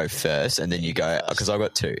can go first and then you go, because I've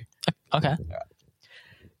got two. Okay.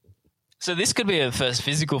 So this could be a first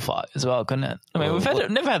physical fight as well, couldn't it? I mean, we've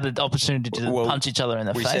never had the opportunity to punch each other in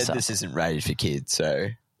the face. We said this isn't rated for kids, so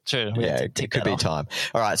true. It could be time.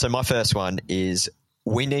 All right, so my first one is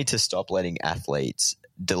we need to stop letting athletes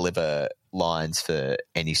deliver lines for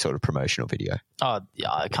any sort of promotional video. Oh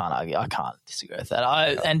yeah, I can't argue. I can't disagree with that.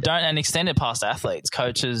 And extend it past athletes,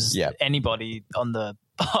 coaches, anybody on the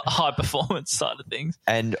high performance side of things.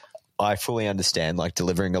 And I fully understand, like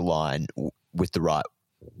delivering a line with the right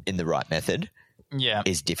method,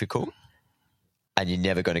 is difficult, and you're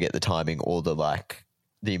never going to get the timing or the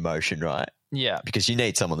emotion right. Yeah, because you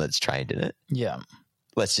need someone that's trained in it. Yeah.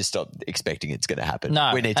 Let's just stop expecting it's going to happen.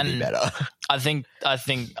 No, we need to be better. I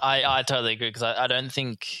totally agree, because I don't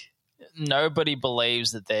think nobody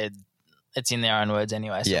believes that it's in their own words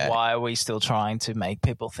anyway. So why are we still trying to make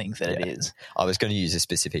people think that it is? I was going to use a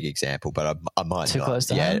specific example, but I might too not. close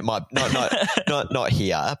to home? It might not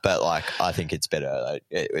here, but I think it's better. I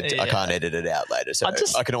can't edit it out later, so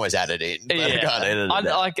I can always add it in. But I can't edit it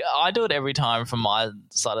out. I do it every time from my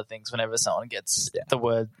side of things. Whenever someone gets the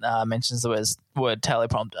word mentions the word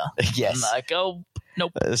teleprompter, yes, I'm like, oh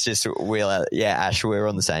nope. It's just Ash, we're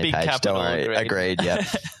on the same Big page. Don't worry, agreed. Yeah.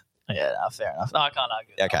 Yeah, fair enough. No, I can't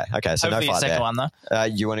argue. Okay. So hopefully no fight second there. one though.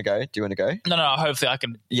 You want to go? Do you want to go? No. Hopefully I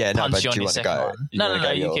can. Punch you on your second one.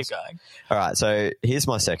 No. You keep going. All right. So here's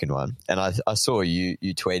my second one, and I saw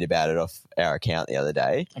you tweet about it off our account the other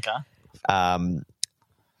day. Okay.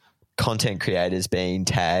 Content creators being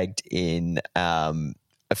tagged in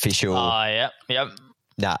official. Yep.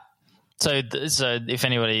 Nah. So if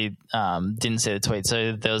anybody didn't see the tweet,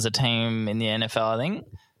 so there was a team in the NFL, I think.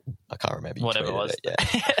 I can't remember. Whatever it was.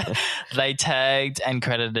 They tagged and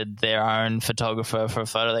credited their own photographer for a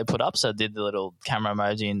photo they put up. So did the little camera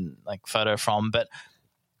emoji and photo from. But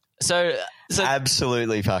so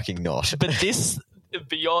absolutely fucking not. But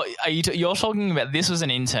you're talking about this was an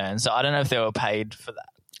intern. So I don't know if they were paid for that.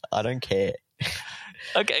 I don't care.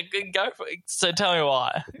 Okay, go for it. So tell me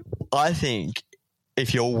why. I think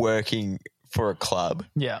if you're working for a club,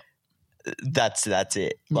 that's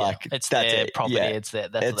it. It's their property. Yeah. It's their.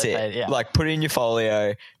 That's what they paid. Yeah. Put it in your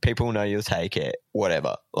folio. People know you'll take it.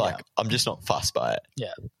 Whatever. I'm just not fussed by it.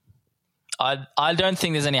 Yeah. I don't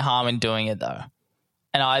think there's any harm in doing it though,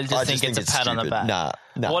 and I just think it's a pat on the back. Nah.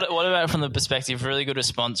 What about from the perspective? Really good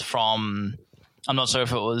response from. I'm not sure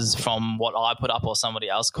if it was from what I put up or somebody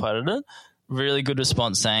else quoted it. Really good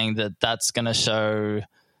response saying that that's going to show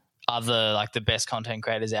other the best content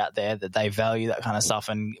creators out there that they value that kind of stuff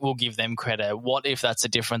and will give them credit. What if that's a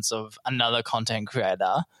difference of another content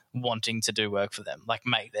creator wanting to do work for them,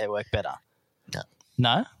 make their work better?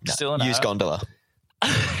 No? Still no. Use Gondola.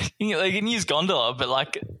 You can use Gondola,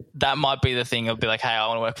 but that might be the thing of be hey, I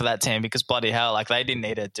want to work for that team because bloody hell, they didn't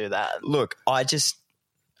need to do that. Look, I just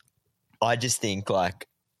think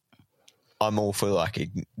I'm all for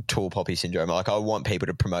tall poppy syndrome. I want people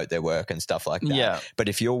to promote their work and stuff like that. Yeah. But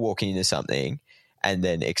if you're walking into something and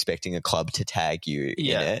then expecting a club to tag you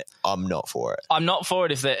in it, I'm not for it. I'm not for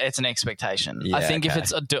it if it's an expectation. I think if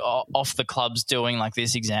it's off the clubs doing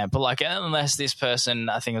this example, unless this person,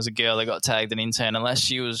 I think it was a girl that got tagged an intern, unless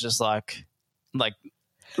she was just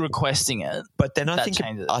requesting it. But then I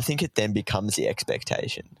think it then becomes the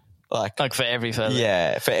expectation. Like for every photo.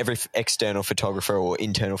 Yeah, for every external photographer or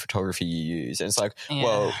internal photography you use. And it's like, Yeah.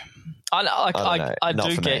 well, I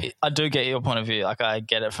Not for me. do get your point of view. Like I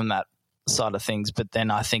get it from that side of things, but then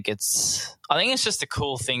I think it's just a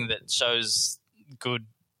cool thing that shows good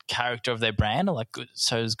character of their brand, or like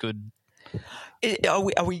shows good. are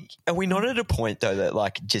we not at a point though that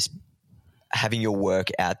like just having your work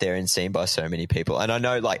out there and seen by so many people? And I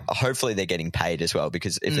know like hopefully they're getting paid as well,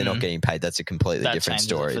 because if they're not getting paid, that's a completely That different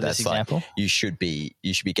changes it story. for this That's like example. you should be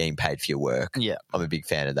getting paid for your work. Yeah. I'm a big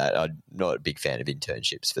fan of that. I'm not a big fan of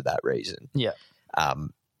internships for that reason. Yeah.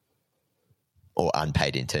 Or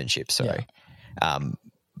unpaid internships, sorry.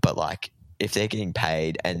 But like if they're getting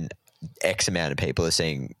paid and X amount of people are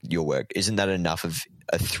seeing your work, isn't that enough of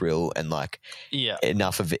a thrill and like Yeah.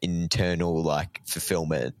 enough of Depends internal like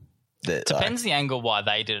fulfillment? That the angle why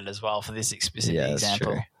they did it as well for this specific Yeah, that's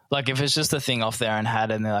example. true. Like if it's just a thing off their own hat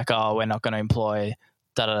and they're like, oh, we're not going to employ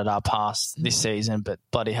past this season, but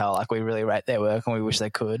bloody hell, like we really rate their work and we wish they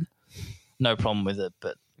could. No problem with it,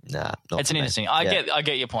 but nah, not it's for an me. interesting. Yeah. I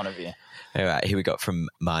get your point of view. All right, here we got from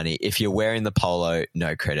Marnie. If you're wearing the polo,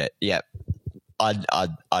 no credit. Yep, I'd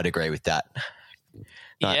agree with that.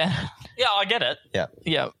 No. Yeah, I get it.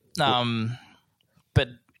 Yeah. But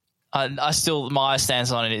I still, my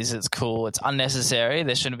stance on it is it's cool. It's unnecessary.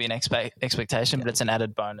 There shouldn't be an expectation, but it's an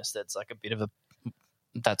added bonus. That's like a bit of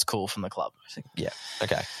that's cool from the club. Yeah.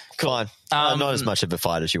 Okay. Cool. Fine. Not as much of a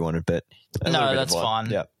fight as you wanted, but a little No, bit of that's one. fine.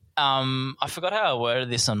 Yeah. I forgot how I worded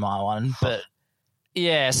this on my one, but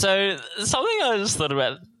yeah. So something I just thought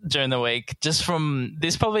about during the week, just from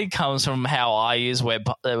this probably comes from how I use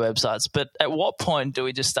websites. But at what point do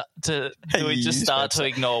we just start to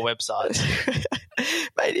ignore websites?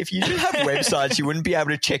 Mate, if you didn't have websites, you wouldn't be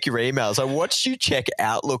able to check your emails. I watched you check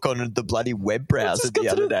Outlook on the bloody web browser the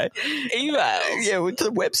other day. Emails. Yeah, went to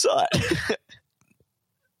the website.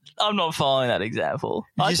 I'm not following that example.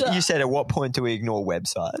 You said at what point do we ignore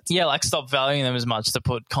websites? Yeah, like stop valuing them as much to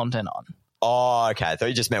put content on. Oh, okay. I thought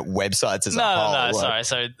you just meant websites as a whole. No, like, sorry.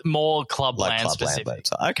 So more Clubland Clubland specific.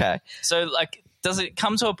 website. Okay. So like, does it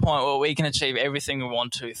come to a point where we can achieve everything we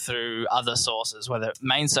want to through other sources, whether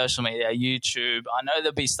main social media, YouTube? I know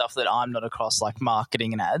there'll be stuff that I'm not across, like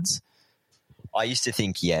marketing and ads. I used to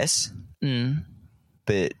think yes, Mm.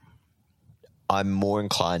 but I'm more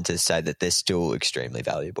inclined to say that they're still extremely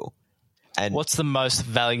valuable. And What's the most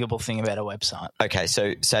valuable thing about a website? okay,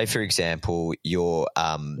 so say for example, you're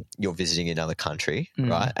visiting another country,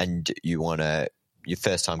 right? And you're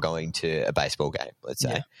first time going to a baseball game, let's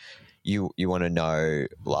say. Yeah. You want to know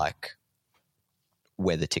like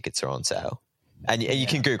where the tickets are on sale. And you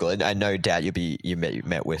can Google it. And no doubt you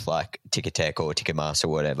met with like Ticketek or Ticketmaster or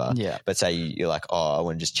whatever. Yeah. But say you're like, oh, I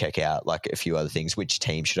want to just check out like a few other things. Which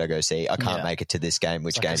team should I go see? I can't make it to this game.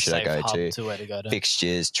 Which It's like game a should I safe go hub to? where to go to.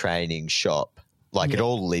 Fixtures, training, shop. Like it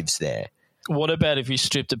all lives there. What about if you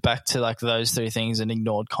stripped it back to like those three things and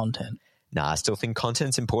ignored content? Nah, I still think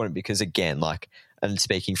content's important because again, like, and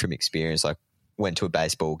speaking from experience, like went to a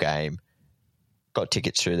baseball game, got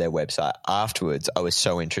tickets through their website. Afterwards, I was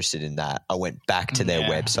so interested in that. I went back to their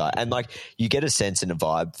website and like you get a sense and a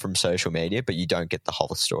vibe from social media, but you don't get the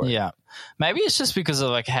whole story. Yeah. Maybe it's just because of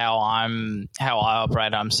like how I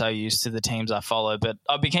operate. I'm so used to the teams I follow, but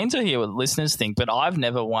I'd be keen to hear what listeners think, but I've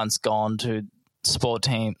never once gone to sport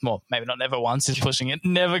team. Well, maybe not never once is pushing it.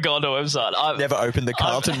 Never gone to a website. I've Never opened the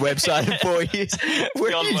Carlton website in 4 years.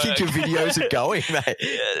 Where do you think your videos are going, mate?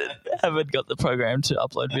 haven't got the program to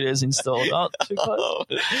upload videos installed. Oh, too close.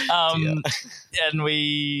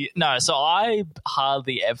 So I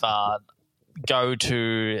hardly ever go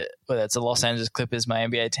to, whether it's the Los Angeles Clippers, my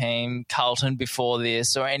NBA team, Carlton before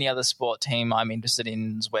this, or any other sport team I'm interested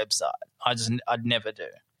in's website. I'd never do.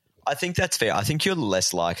 I think that's fair. I think you're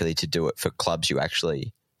less likely to do it for clubs you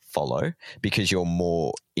actually follow because you're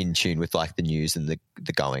more in tune with like the news and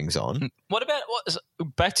the goings on.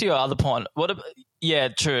 Back to your other point? Yeah,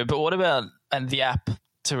 true. But what about the app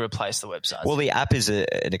to replace the website? Well, the app is an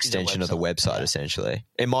extension of the website, essentially.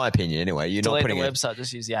 In my opinion, anyway. You're Delete not putting the website,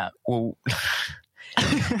 just use the app. Well,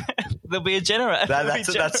 There'll be a generator. that's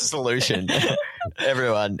a solution.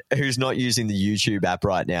 Everyone who's not using the YouTube app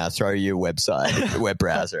right now, throw your web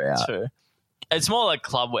browser out. True. It's more like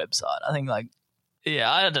club website. I think I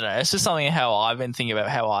don't know. It's just something how I've been thinking about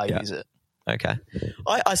how I use it. Okay.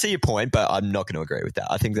 I see your point, but I'm not going to agree with that.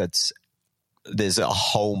 I think there's a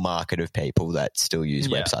whole market of people that still use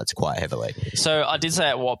websites quite heavily. So I did say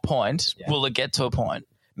at what point will it get to a point?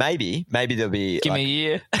 maybe there'll be Give me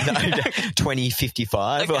a like, year.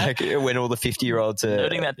 2055, like when all the 50-year-olds are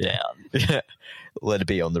Noting that down. Let it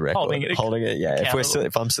be on the record. Holding it yeah. accountable.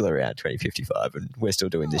 If I'm still around 2055 and we're still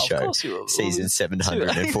doing this Of show, course you will. season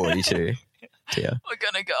 742. Yeah. We're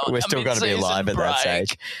gonna go. We're still going to be alive at that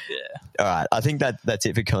stage. Yeah. All right, I think that's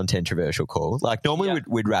it for controversial call. Like normally Yeah.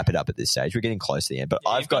 we'd wrap it up at this stage. We're getting close to the end, but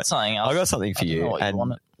Yeah, I've you've got something else. I've got something for I don't know you, what you and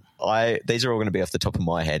wanted. these are all going to be off the top of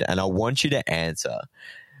my head, and I want you to answer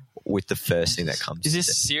with the first thing that comes. Is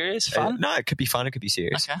this serious fun? No, it could be fun. It could be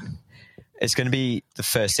serious. Okay. It's going to be the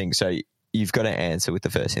first thing. So you've got to answer with the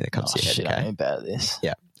first thing that comes Oh, to your shit, head. I'm Okay. bad at this.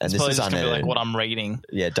 Yeah, and It's this probably is just gonna be unedited. like what I'm reading.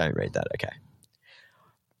 Yeah, don't read that. Okay.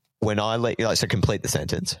 When I so complete the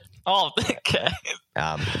sentence. Oh, okay.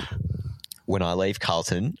 When I leave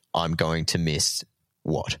Carlton, I'm going to miss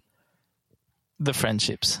what? The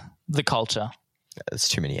friendships, the culture. That's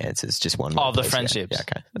too many answers. Just one. Oh, word, the please. friendships. Yeah,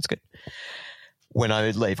 okay, that's good. When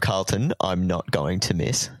I leave Carlton, I'm not going to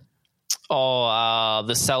miss. Oh,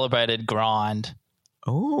 the celebrated grind.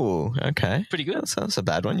 Oh, okay. Pretty good. That's a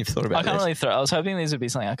bad one. You've thought about I can't this. really throw. I was hoping these would be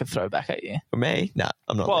something I could throw back at you. For me? No,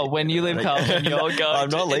 I'm not. Well, leaving. when you leave Carlton, you're going. I'm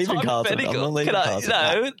not to, it's leaving Carlton. I'm hypothetical. not leaving Can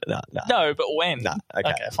Carlton. No, No. no, but when? No,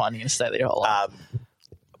 okay. Fine. You're going to stay there your whole life.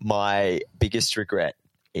 My biggest regret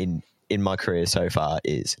in my career so far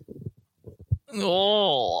is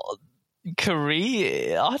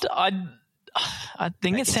Career. I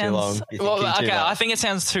think it Taking too sounds long. You're thinking well. too Okay, much. I think it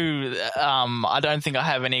sounds too. I don't think I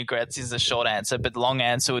have any regrets. Is the short answer, but the long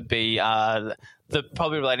answer would be the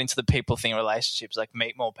probably relating to the people thing, relationships. Like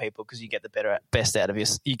meet more people because you get the best out of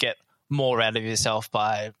you get more out of yourself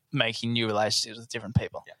by making new relationships with different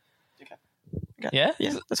people. Okay. Yeah.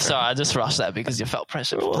 That's So I just rushed that because you felt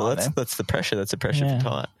pressure. For well, time, that's the pressure. That's the pressure Yeah. for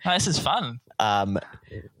time. No, this is fun.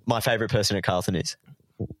 My favourite person at Carlton is.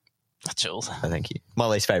 Jules. Oh, thank you. My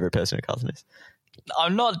least favourite person at Carlton is.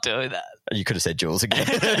 I'm not doing that. You could have said Jules again.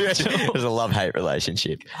 There's a love-hate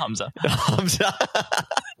relationship. Hamza. Hamza.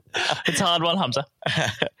 It's a hard one, Hamza.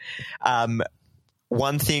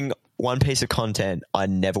 One piece of content I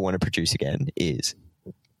never want to produce again is.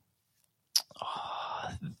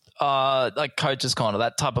 Like Coach's Corner,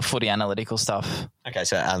 that type of footy analytical stuff. Okay,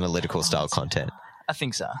 so analytical style content. I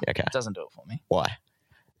think so. Okay. It doesn't do it for me. Why?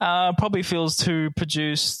 Probably feels too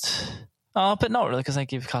produced. But not really because they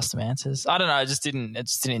give custom answers. I don't know. I just didn't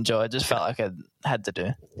enjoy it. It just felt like I had to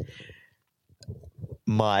do.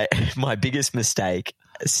 My biggest mistake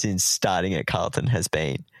since starting at Carlton has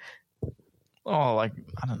been. Oh, like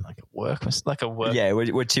I don't know, like a work. Yeah,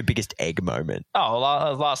 what's your biggest egg moment? Oh,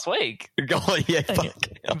 last week. Oh, yeah, fuck.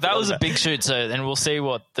 That was a big shoot. So, and we'll see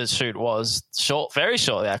what the shoot was. Very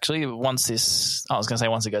shortly, actually. Once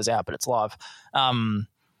it goes out, but it's live.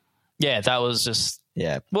 Yeah, that was just.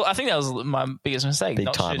 Yeah. Well, I think that was my biggest mistake. Big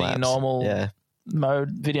not time shooting lapse. in normal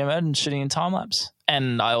video mode, and shooting in time lapse.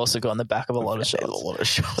 And I also got in the back of a lot of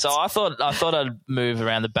shots. So I thought I'd move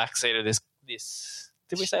around the back seat of this.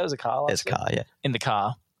 Did we say it was a car? It's a car, yeah. In the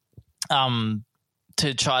car,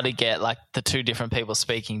 to try to get like the two different people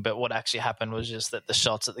speaking. But what actually happened was just that the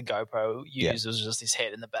shots that the GoPro used was just his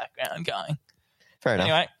head in the background going. Fair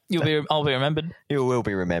enough. Anyway, I'll be remembered. You will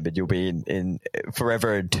be remembered. You'll be in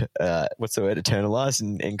forever. What's the word?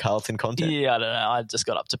 Eternalized in Carlton content. Yeah, I don't know. I just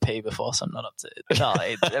got up to P before, so I'm not up to. No,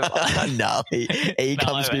 No, E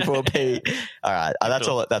comes before P. All right, that's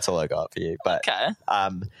all I got for you. But okay.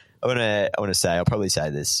 I want to say I'll probably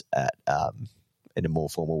say this at in a more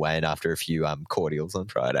formal way and after a few cordials on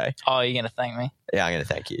Friday. Oh, you're going to thank me? Yeah, I'm going to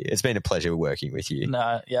thank you. It's been a pleasure working with you.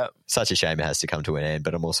 No, yeah. Such a shame it has to come to an end,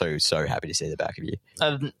 but I'm also so happy to see the back of you.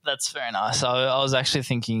 That's very nice. I was actually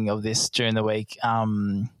thinking of this during the week.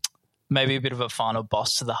 Maybe a bit of a final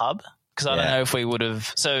boss to the hub. Because I don't know if we would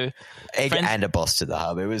have. So egg and a boss to the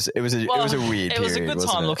hub. It was a weird period. It was a good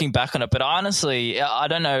time looking back on it, but honestly, I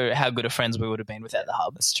don't know how good of friends we would have been without the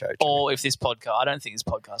hub. That's true. Or if this podcast, I don't think this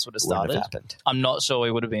podcast would have started. Wouldn't have happened. I'm not sure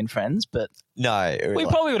we would have been friends, but no, we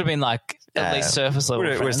probably would have been like at least surface level. We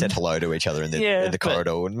would have friends. said hello to each other in the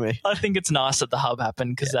corridor, wouldn't we? I think it's nice that the hub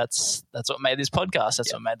happened because that's what made this podcast.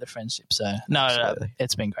 That's what made the friendship. So no,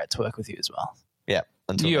 it's been great to work with you as well. Yeah.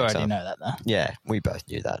 You already know that, though. Yeah, we both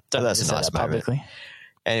knew that. Don't that's a nice that moment. publicly.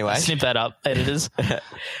 Anyway, snip that up, editors.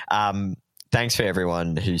 Thanks for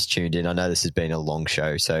everyone who's tuned in. I know this has been a long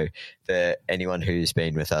show, so for anyone who's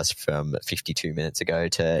been with us from 52 minutes ago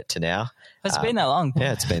to now, it's been that long.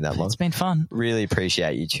 Yeah, it's been that long. It's been fun. Really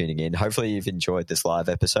appreciate you tuning in. Hopefully, you've enjoyed this live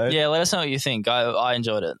episode. Yeah, let us know what you think. I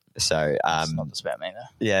enjoyed it. So, it's not just about me,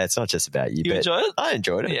 though. Yeah, it's not just about you. You enjoyed it? I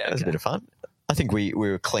enjoyed it. Yeah, it was a bit of fun. I think we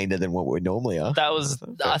were cleaner than what we normally are. That was,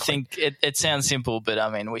 I think it sounds simple, but I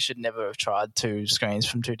mean, we should never have tried 2 screens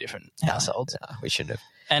from 2 different households. No, we shouldn't have.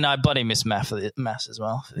 And I bloody miss maths as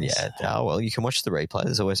well. For this. Yeah. Oh, well, you can watch the replay.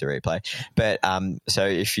 There's always a replay. But so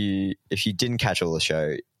if you didn't catch all the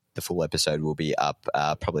show, the full episode will be up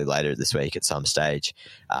probably later this week at some stage.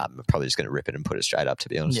 I'm probably just going to rip it and put it straight up, to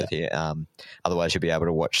be honest with you. Otherwise, you'll be able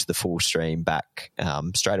to watch the full stream back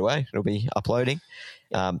straight away. It'll be uploading.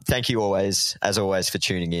 Thank you as always, for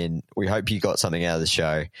tuning in. We hope you got something out of the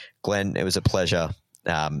show. Glenn, it was a pleasure.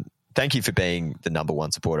 Thank you for being the number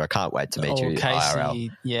 1 supporter. I can't wait to meet you Casey, IRL.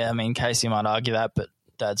 Yeah, I mean, Casey might argue that, but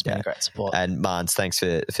Dad's been a great support. And Marns, thanks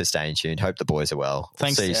for staying tuned. Hope the boys are well.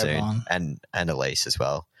 Thanks See you soon. everyone. And Elise as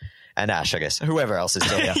well. And Ash, I guess. Whoever else is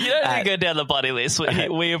still here. You don't need to go down the buddy list.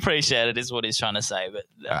 We appreciate it, is what he's trying to say. But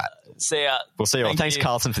all right. See ya. We'll see you all. Thank Thanks, you.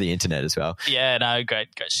 Carlton, for the internet as well. Yeah, no, great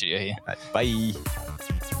studio here. All right, bye.